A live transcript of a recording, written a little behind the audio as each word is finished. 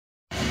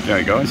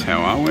G'day guys,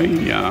 how are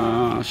we?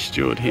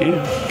 Stuart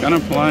here. Gonna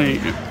play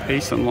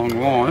Peace and Long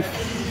Life.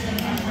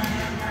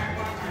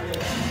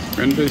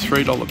 We're gonna do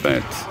 $3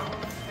 bets.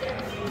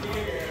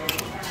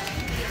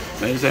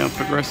 There's our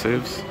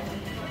progressives.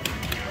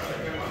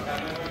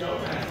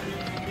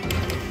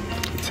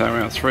 That's how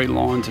our 3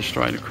 lines are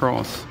straight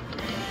across.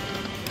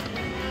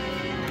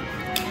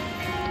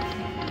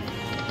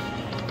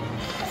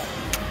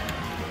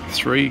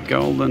 Three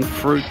golden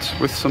fruits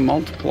with some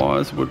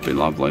multipliers would be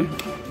lovely.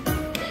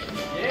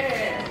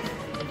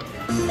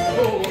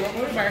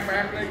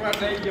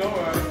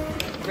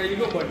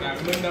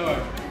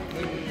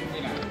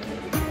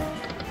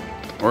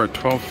 Or a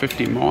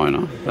 1250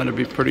 minor, that'd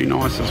be pretty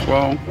nice as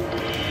well.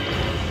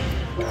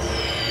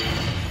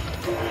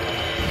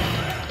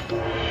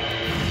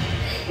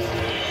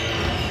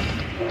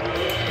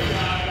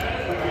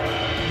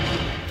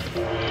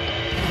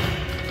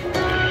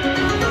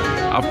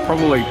 I've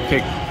probably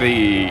picked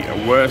the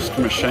worst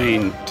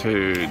machine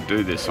to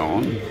do this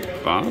on,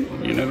 but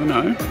you never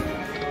know.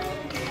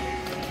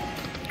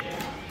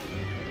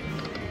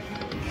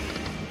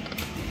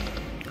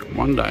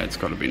 One day it's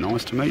got to be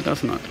nice to me,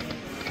 doesn't it?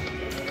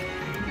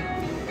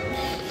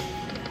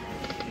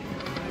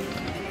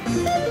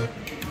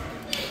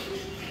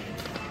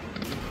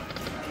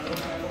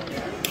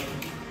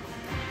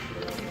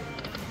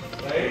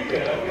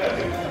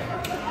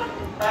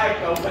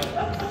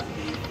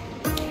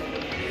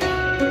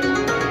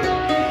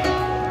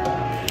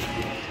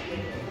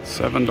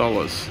 $7.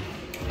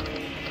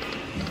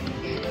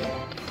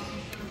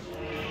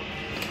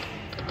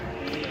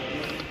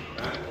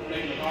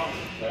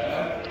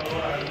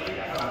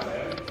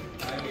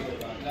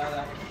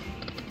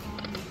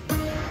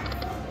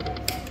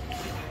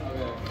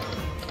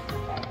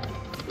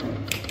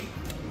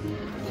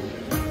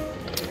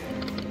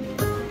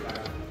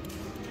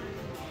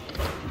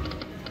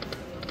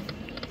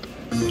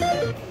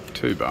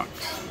 $2.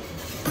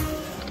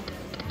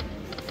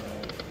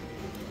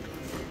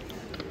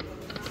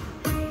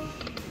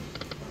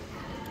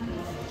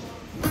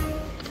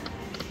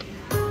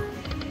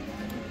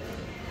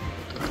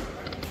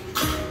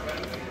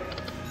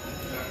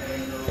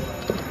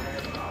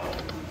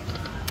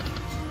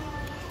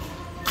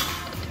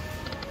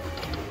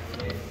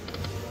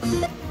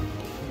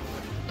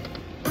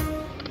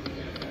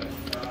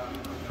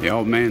 The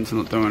old man's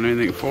not doing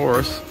anything for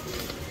us.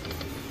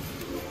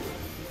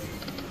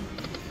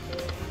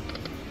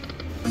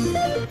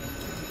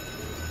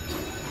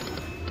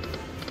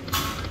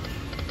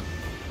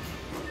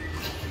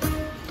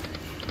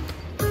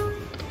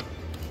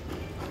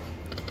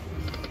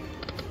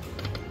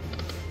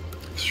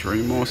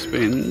 Three more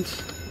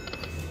spins.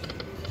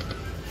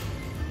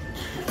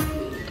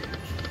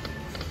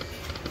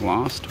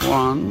 Last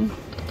one.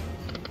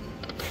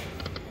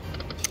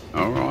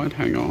 Alright,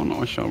 hang on,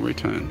 I shall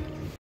return.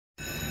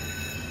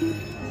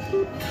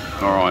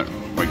 Alright,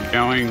 we're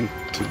going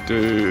to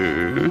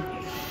do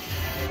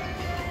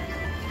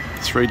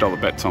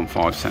 $3 bets on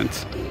 5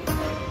 cents.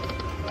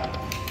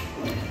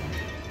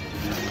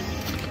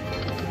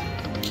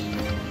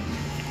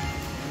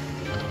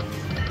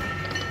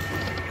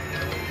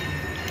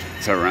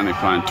 So we're only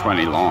playing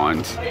 20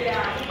 lines.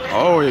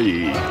 Oh,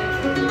 yeah.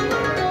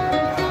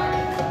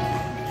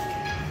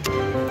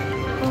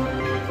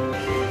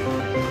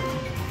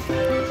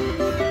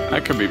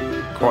 That could be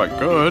quite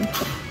good.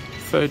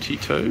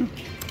 32.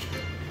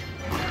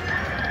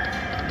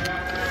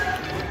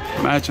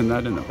 Imagine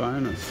that in the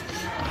bonus.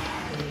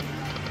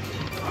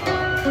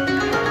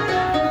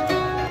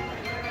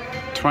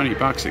 20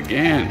 bucks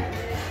again.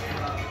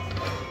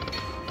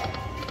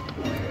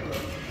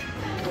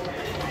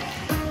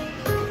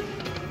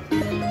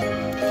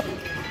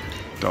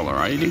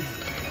 $1.80.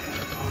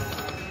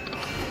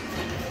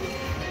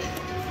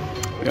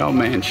 The old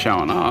man's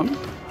showing up.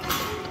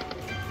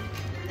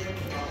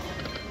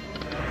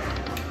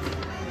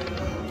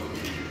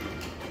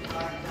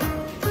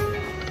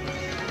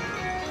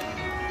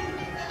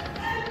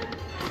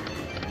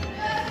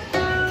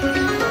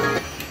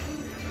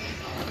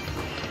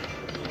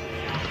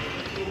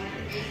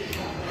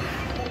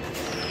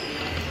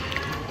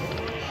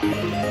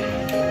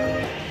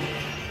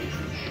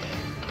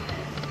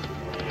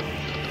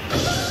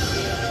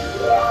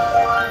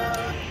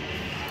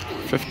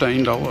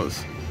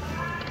 $15.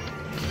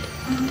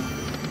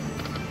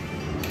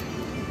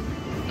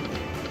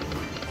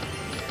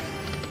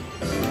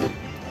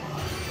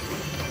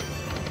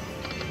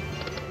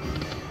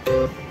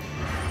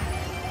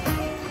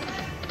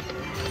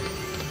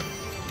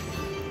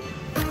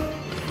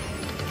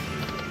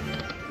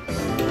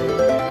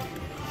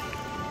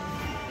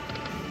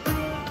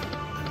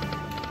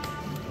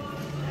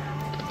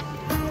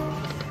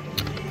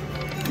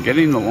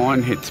 Getting the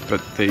line hits,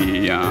 but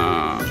the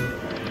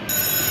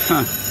I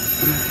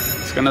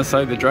was going to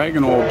say the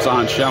dragon orbs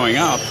aren't showing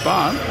up,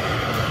 but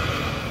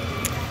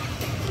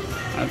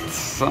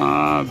that's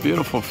a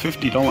beautiful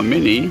 $50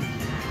 mini.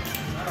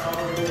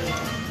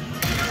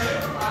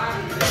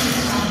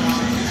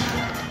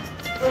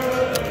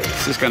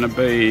 This is going to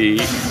be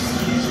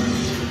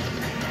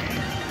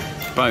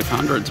both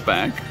hundreds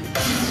back.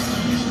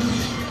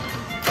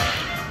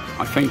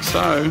 I think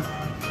so.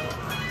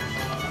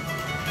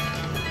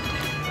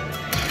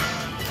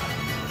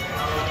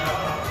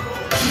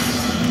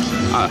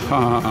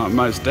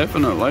 Most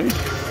definitely.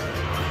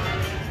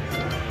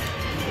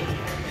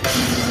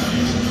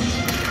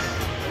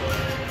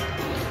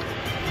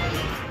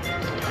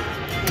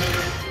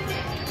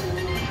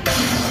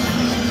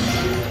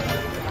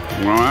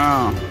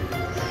 Wow.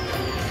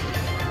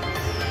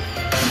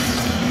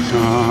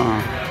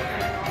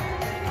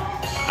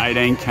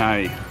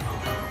 18K.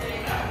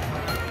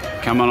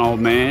 Come on,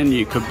 old man,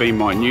 you could be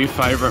my new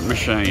favourite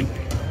machine.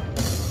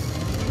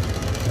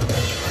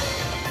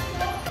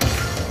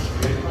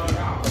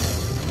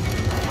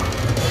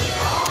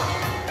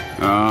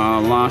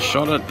 Last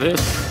shot at this.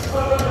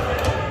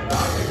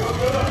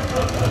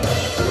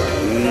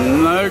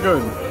 No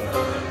good.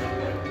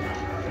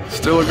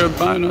 Still a good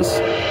bonus.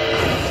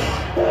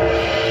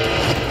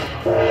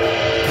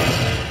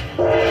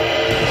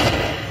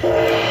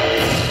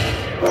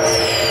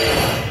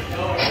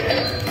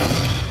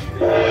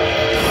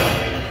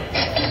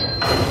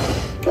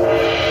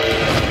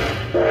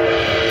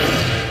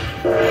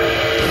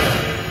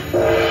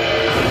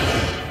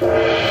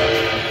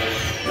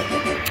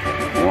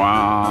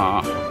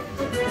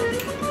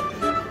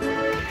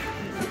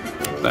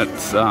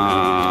 That's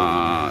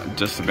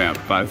just about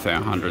both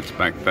our hundreds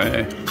back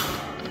there.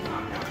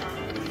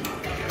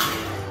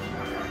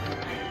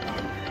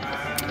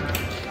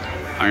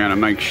 I'm going to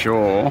make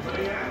sure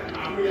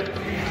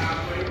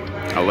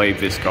I leave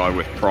this guy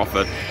with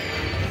profit,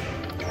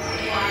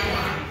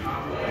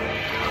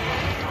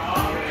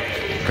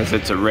 because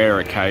it's a rare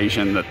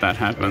occasion that that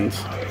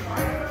happens.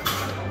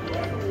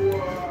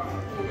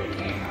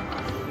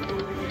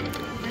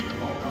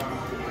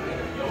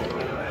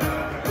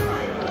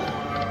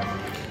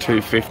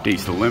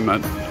 $250's the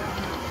limit.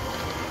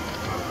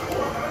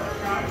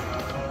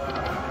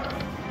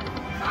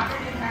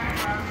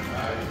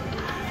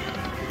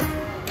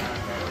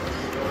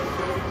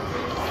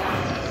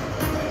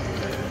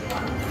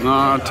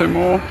 Two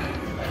more.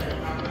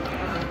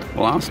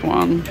 Last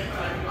one.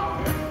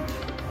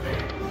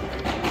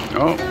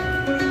 Oh,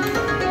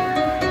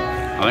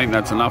 I think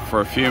that's enough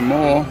for a few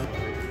more.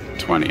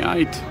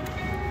 28.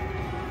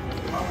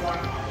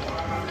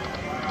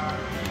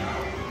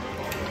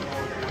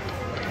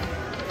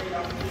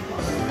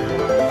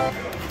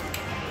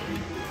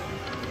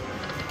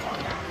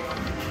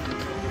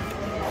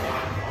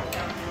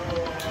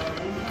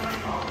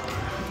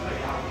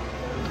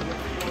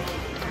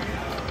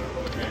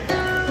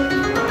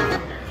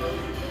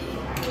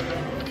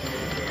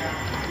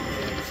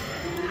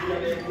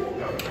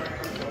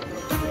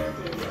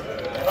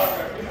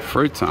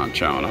 Fruits aren't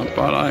showing up,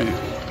 but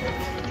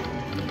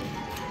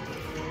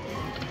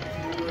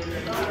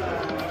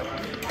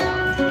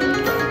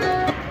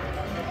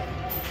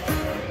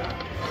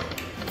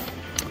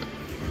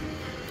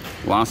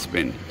last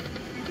spin.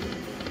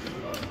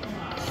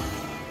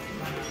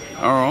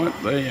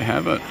 Alright, there you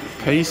have it.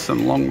 Peace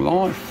and long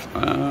life.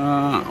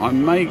 I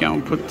may go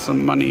and put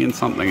some money in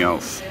something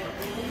else,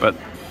 but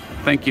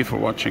thank you for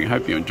watching. I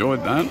hope you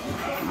enjoyed that.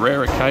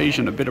 Rare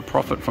occasion, a bit of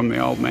profit from the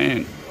old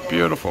man.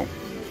 Beautiful.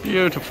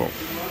 Beautiful.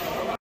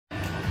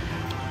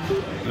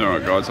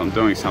 Alright guys, I'm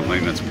doing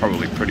something that's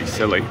probably pretty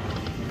silly,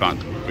 but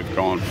we've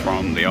gone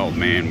from the old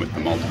man with the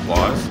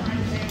multipliers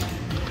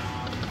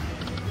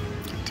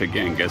to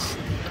Genghis.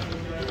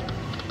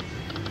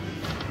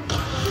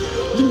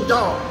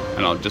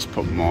 And I'll just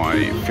put my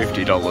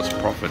 $50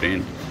 profit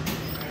in.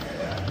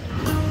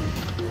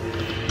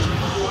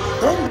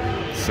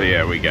 See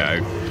how we go.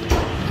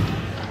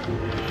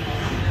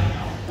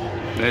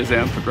 There's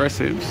our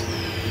progressives.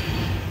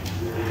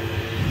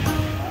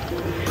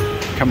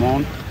 Come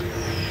on.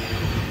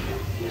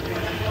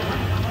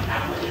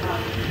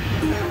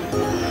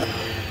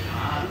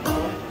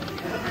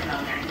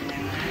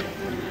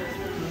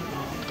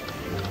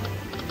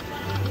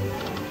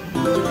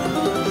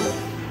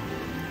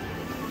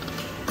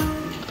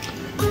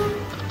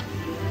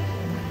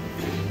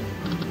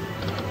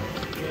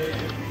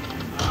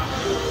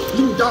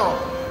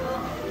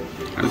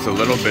 There's a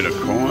little bit of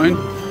coin.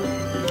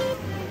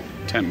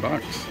 $10.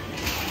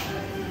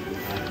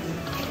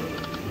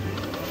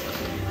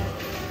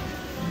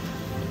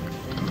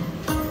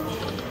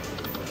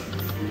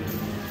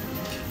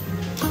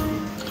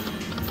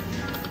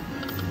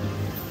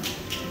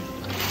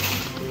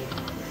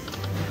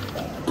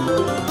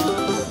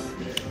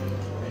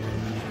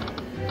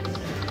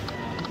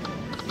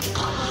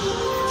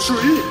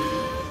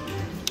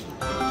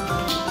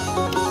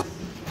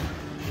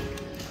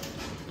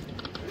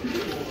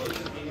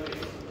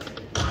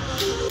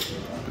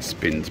 The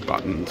spins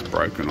button's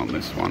broken on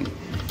this one.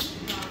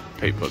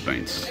 People have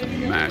been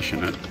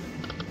smashing it.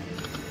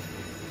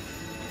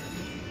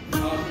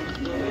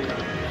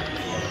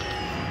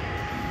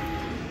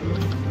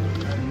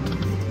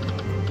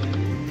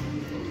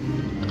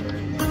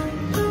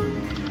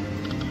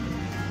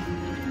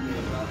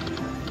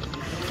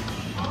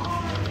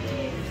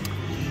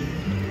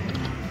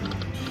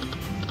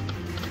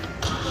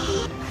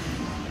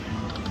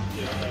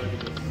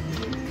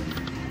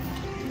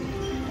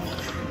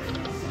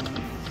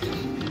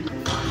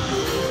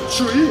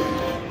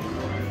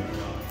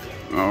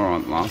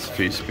 Alright, last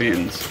few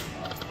spins.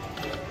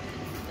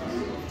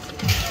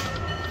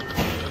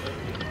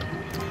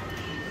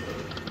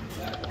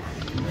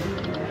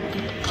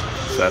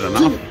 Is that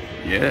enough?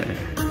 Yeah.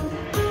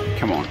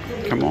 Come on,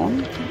 come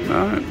on.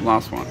 No,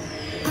 last one.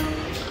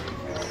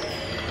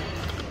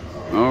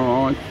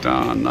 Alright,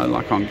 no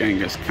luck on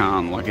Genghis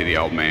Khan. Lucky the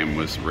old man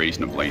was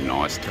reasonably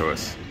nice to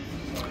us.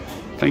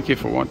 Thank you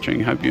for watching.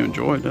 Hope you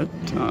enjoyed it.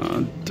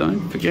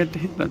 Don't forget to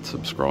hit that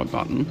subscribe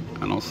button,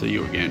 and I'll see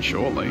you again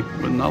shortly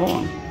with another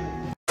one.